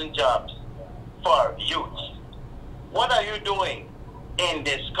 10,000 jobs for youths. What are you doing in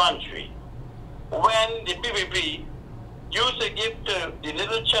this country when the PPP used to give to the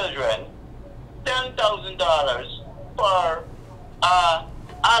little children $10,000 per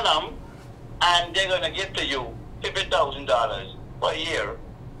annum, and they're going to give to you $50,000 per year,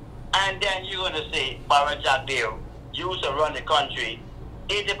 and then you're going to say Barajak Dale used to run the country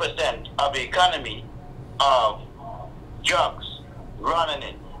 80% of the economy of drugs running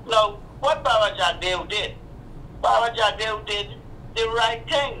it. Now, what Barajak Dale did? Barajak Dale did the right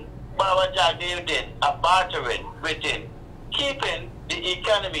thing. Barajak Dale did a bartering within keeping the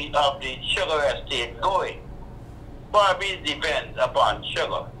economy of the sugar estate going. Barbies depends upon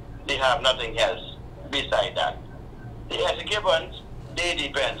sugar. They have nothing else beside that. The Essex-Gibbons, they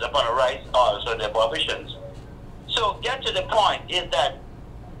depend upon rice, also their provisions. So get to the point is that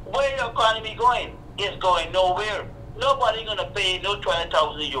where your economy going is going nowhere. Nobody gonna pay no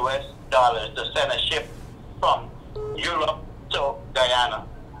 20,000 US dollars to send a ship from Europe to Guyana.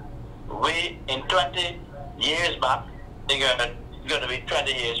 We in 20 years back, they're gonna be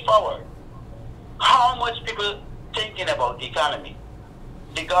 20 years forward. How much people thinking about the economy?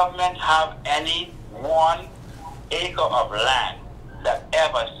 The government have any 1 acre of land that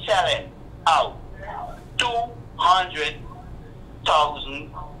ever selling out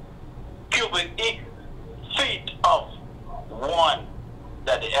 200,000 cubic feet of one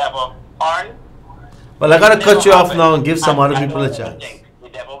that they ever earn? Well, I got to cut you off now and give some other people a chance. We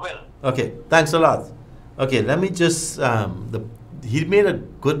never will. Okay, thanks a lot. Okay, let me just, he made a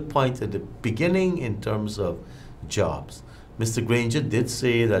good point at the beginning in terms of jobs. Mr. Granger did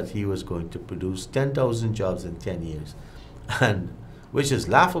say that he was going to produce 10,000 jobs in 10 years, and which is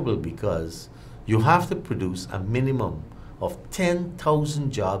laughable because you have to produce a minimum of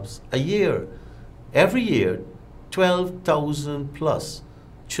 10,000 jobs a year. Every year, 12,000 plus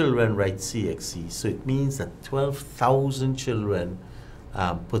children write CXC, so it means that 12,000 children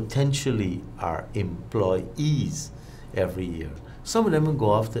potentially are employees every year. Some of them will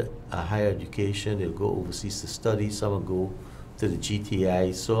go after a higher education, they'll go overseas to study, some will go to the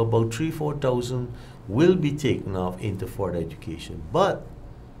GTI, so about 3,000–4,000 will be taken off into further education. But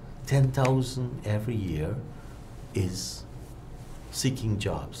 10,000 every year is seeking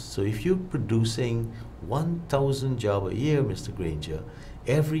jobs. So if you're producing 1,000 jobs a year, Mr. Granger,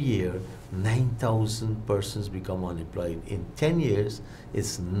 every year 9,000 persons become unemployed. In 10 years,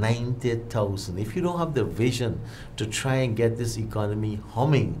 it's 90,000. If you don't have the vision to try and get this economy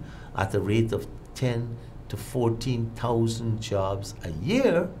humming at a rate of 10 to 14,000 jobs a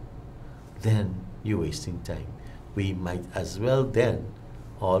year, then you're wasting time. We might as well then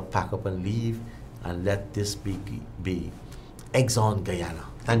all pack up and leave and let this be Exxon Guyana.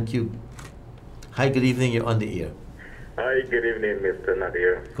 Thank you. Hi, good evening. You're on the air. Hi, good evening, Mr.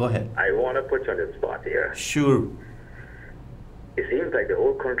 Nadir. Go ahead. I want to put you on the spot here. Sure. It seems like the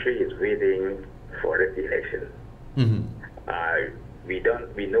whole country is waiting for this election. We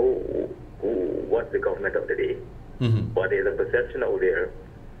know what's the government of the day, but there's a perception out there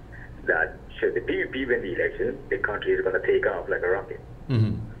that should the PPP win the election, the country is going to take off like a rocket.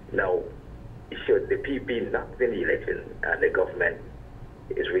 Now, should the PPP not win the election and the government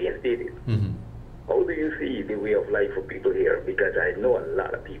is reinstated, how do you see the way of life for people here? Because I know a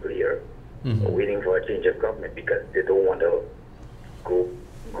lot of people here are waiting for a change of government because they don't want to go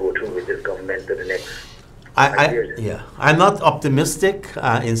through with this government to the next 5 years. Yeah, I'm not optimistic.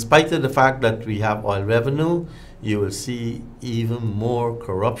 In spite of the fact that we have oil revenue, you will see even more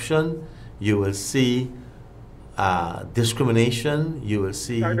corruption. You will see discrimination. You will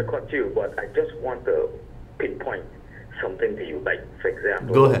see. Sorry to cut you, but I just want to pinpoint something to you. Like, for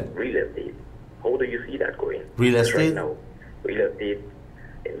example, go ahead. Real estate. How do you see that going? Real Because estate? right now, real estate,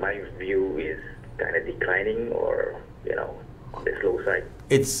 in my view, is kind of declining, or on the slow side.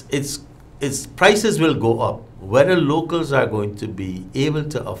 Its prices will go up. Whether locals are going to be able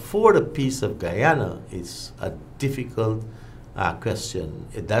to afford a piece of Guyana is a difficult question.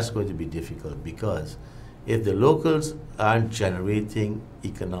 That's going to be difficult because if the locals aren't generating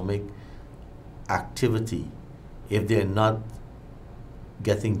economic activity, if they're not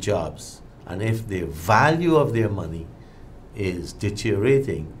getting jobs, and if the value of their money is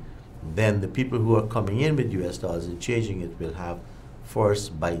deteriorating, then the people who are coming in with US dollars and changing it will have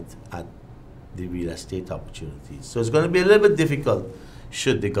first bite at the real estate opportunities. So it's going to be a little bit difficult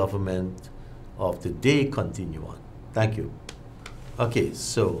should the government of the day continue on. Thank you. Okay,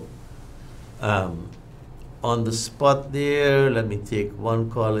 so on the spot there, let me take one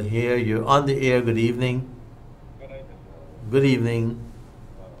caller here. You're on the air. Good evening. Good evening.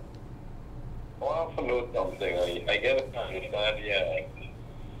 I want to know something. I get to understand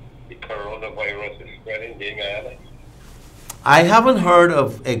the coronavirus is spreading in Guyana. I haven't heard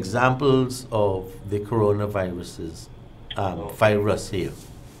of examples of the coronaviruses virus here.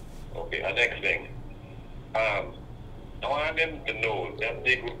 Okay, and next thing. I want them to know that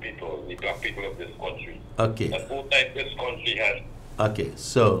they good people, the black people of this country. Okay. That both sides this country has. Okay,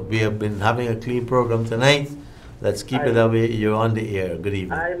 so we have been having a clean program tonight. Let's keep it that way. You're on the air. Good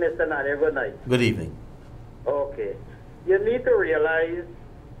evening. Hi, Mr. Nadir. Good night. Good evening. Okay. You need to realize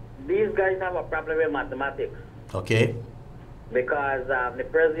these guys have a problem with mathematics. Okay. Because the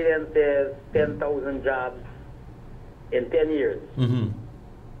president says 10,000 jobs in 10 years. Mm-hmm.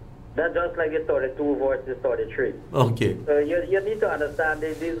 That's just like it's 32 versus 33. Okay. So you need to understand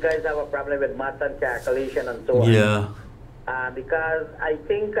that these guys have a problem with math and calculation and so on. Yeah. Because I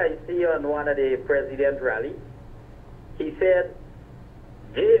think I see on one of the president rally, he said,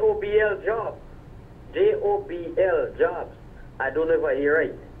 JOBL jobs. JOBL jobs. I don't know if I hear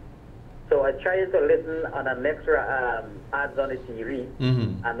right. So I tried to listen on an extra ads on the TV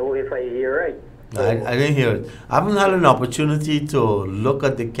and know if I hear right. So I didn't hear it. I haven't had an opportunity to look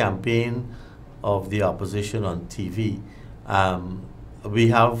at the campaign of the opposition on TV. We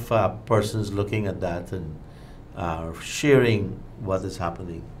have persons looking at that and sharing what is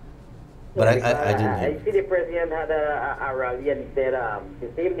happening. But I didn't hear I see the president had a rally and he said,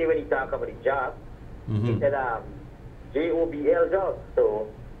 the same day when he talked about the job, he said JOBL jobs. So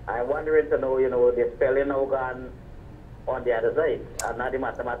I'm wondering to know, the spelling organ on the other side, and not the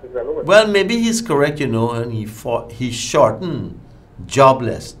mathematics alone. Well, maybe he's correct, and he shortened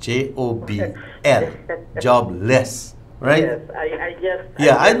jobless, J-O-B-L, jobless, right? Yes, I guess.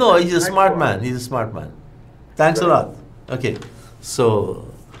 Yeah, I know, he's a smart man, he's a smart man. Thanks a lot. Okay, so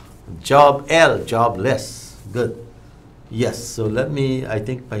jobless, good. Yes, so I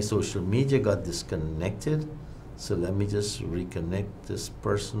think my social media got disconnected. So let me just reconnect this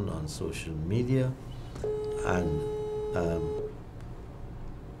person on social media. And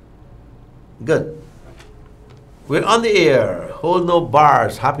good. We're on the air. Hold no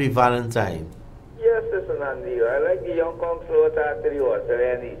bars. Happy Valentine. Yes, Mr. Nandi. I like the young come slow talk to the hotel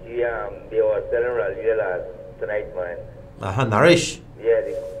and the hotel rally tonight, man. Narish. Yeah,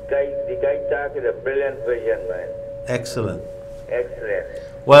 the guy talked with a brilliant vision, man. Excellent. Excellent.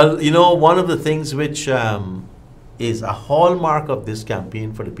 Well, one of the things which is a hallmark of this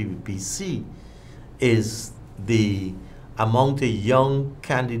campaign for the PPPC is the among the young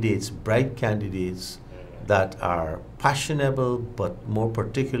candidates, bright candidates that are passionable but more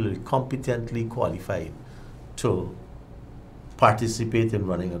particularly competently qualified to participate in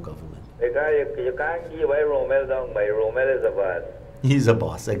running a government. You can't give Romel down by Romel is a boss. He's a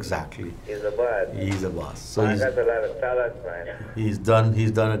boss, exactly. He's a boss. He's a boss. So he's got a lot of talent, man. He's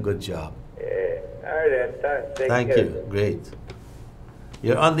done a good job. Yeah. All right, then. Thank you. Great.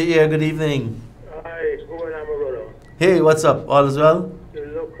 You're on the air. Good evening. Hi, good brother. Hey, what's up? All is well? You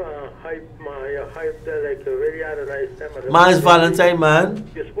look hype, man. You're hyped there like you really had a nice time. Man, it's Valentine, man.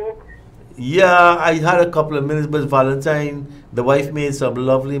 You spoke? Yeah, I had a couple of minutes, but Valentine, the wife made some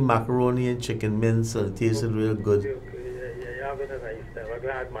lovely macaroni and chicken mince, and it tasted real good. Okay. Yeah, you're having a nice time. I'm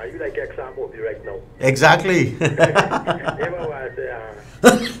glad, man. You like exam movie right now. Exactly.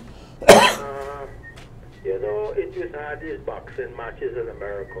 know, it used to have these boxing matches in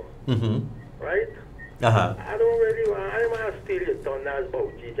America, right? Uh-huh. I don't really want, I don't want to steal your thunder, as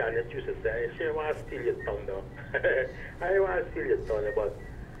Bougie Janet used to say. She don't want to steal your thunder. I don't want to steal your thunder, but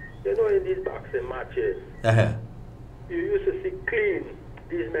you know, in these boxing matches, you used to see clean.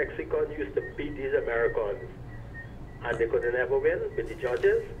 These Mexicans used to beat these Americans, and they could never win with the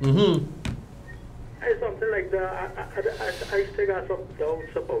judges. And something like that. I still got some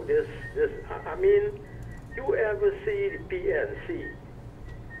doubts about this. I mean, you ever see the PNC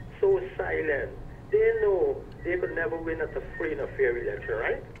so silent? They know they could never win at a free and a fair election,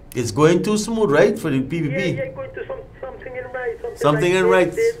 right? It's going too smooth, right, for the PPP? Yeah, going to something in right. Something in right.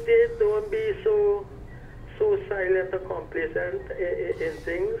 They don't be so silent or complacent in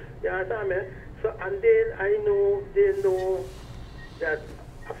things. You understand me? So, and then I know they know that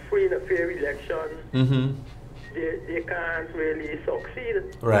a free and a fair election, they can't really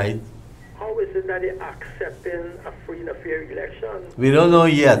succeed. Right. How is it that they're accepting a free and a fair election? We don't know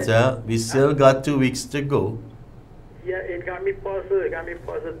yet, we still got 2 weeks to go. Yeah, it got me puzzled.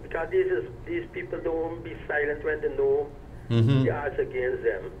 Because these people don't be silent when they know the odds against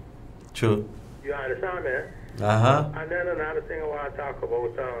them. True. You understand me? Uh-huh. And then another thing I want to talk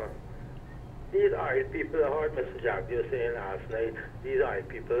about, these oil people, I heard Mr. Jack was saying last night, these oil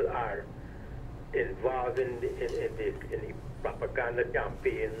people are involved in the propaganda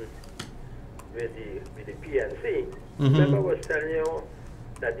campaign with the PNC. Remember I was telling you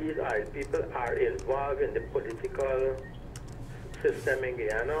that these oil people are involved in the political system in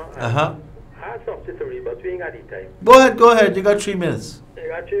Guyana. I had something to read, but we ain't got the time. Go ahead, you got 3 minutes. You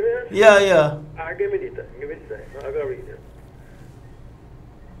got 3 minutes? Yeah. Give me the time, I'll go read it.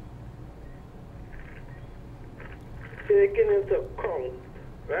 Taking into account,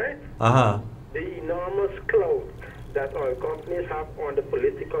 right? The enormous clout that oil companies have on the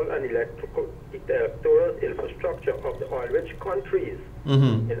political and electoral infrastructure of the oil-rich countries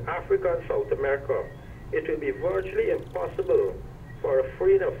in Africa and South America, it will be virtually impossible for a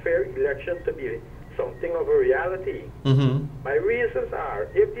free and a fair election to be something of a reality. My reasons are,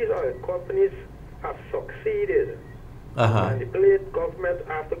 if these oil companies have succeeded manipulate government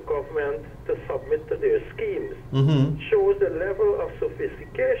after government to submit to their schemes, shows the level of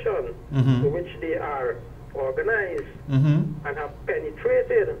sophistication to which they are organized and have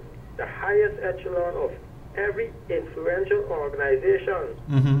penetrated the highest echelon of every influential organization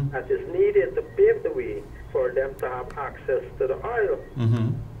that is needed to pave the way for them to have access to the oil.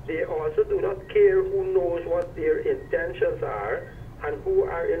 They also do not care who knows what their intentions are and who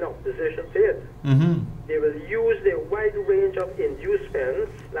are in opposition to it. They will use their wide range of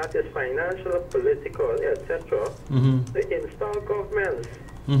inducements, that is financial, political, etc., to install governments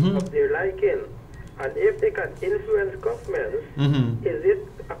of their liking. And if they can influence governments, is it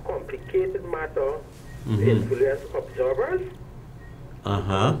a complicated matter to influence observers?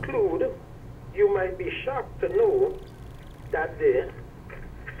 To conclude, you might be shocked to know that the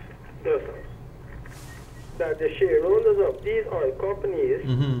shareholders of these oil companies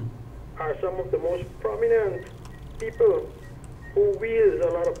are some of the most prominent people who wield a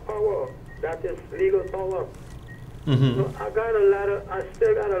lot of power, that is legal power. So I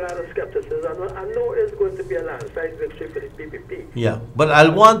still got a lot of skepticism. I know it's going to be a landslide victory for the PPP. Yeah, but I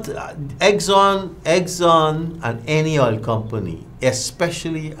want Exxon and any oil company,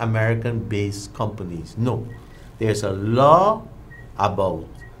 especially American-based companies, no. There's a law about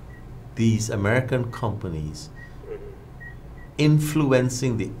these American companies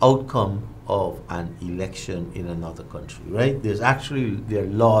influencing the outcome of an election in another country, right? There are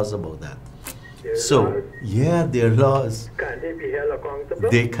laws about that. Yeah, there are laws. Can they be held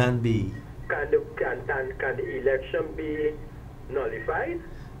accountable? They can be. Can the election be nullified?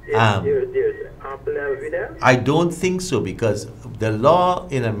 There's ample evidence? I don't think so, because the law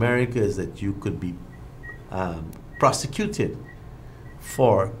in America is that you could be prosecuted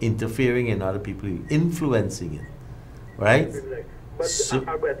for interfering in other people, influencing it, right? But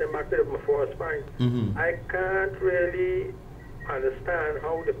I'll get back to my first point. I can't really understand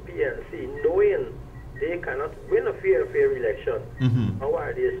how the PNC, knowing they cannot win a fair election, how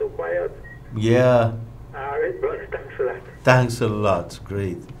are they so quiet? Yeah. All right, brother, thanks a lot. Thanks a lot,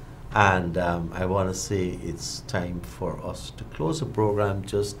 great. And I want to say it's time for us to close the program,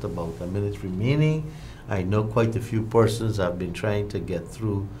 just about a minute remaining. I know quite a few persons have been trying to get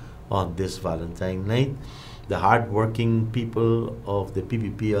through on this Valentine night. The hard-working people of the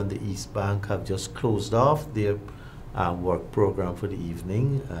PPP on the East Bank have just closed off their work program for the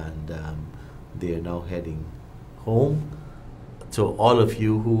evening, and they are now heading home. To all of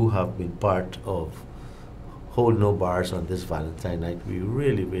you who have been part of Hold No Bars on this Valentine night. We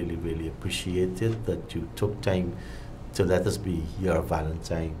really, really, really appreciate it that you took time to let us be your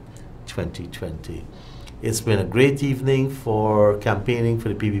Valentine 2020. It's been a great evening for campaigning for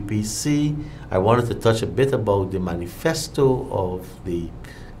the PPPC. I wanted to touch a bit about the manifesto of the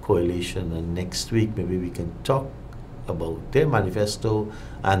coalition, and next week maybe we can talk about their manifesto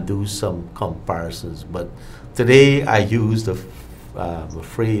and do some comparisons. But today I used a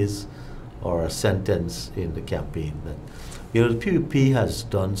phrase or a sentence in the campaign that, you know, the PPP has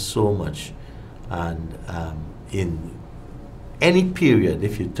done so much, and in any period,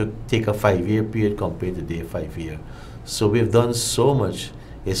 if you take a 5-year period compared to their 5-year, so we've done so much.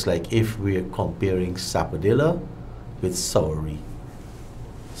 It's like if we're comparing Sapodilla with Sauri.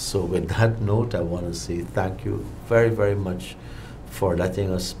 So with that note, I want to say thank you very, very much for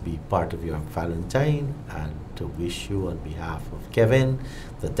letting us be part of your Valentine, and to wish you on behalf of Kevin,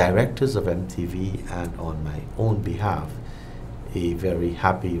 the directors of MTV, and on my own behalf, a very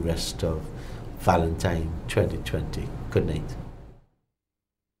happy rest of Valentine 2020. Good night.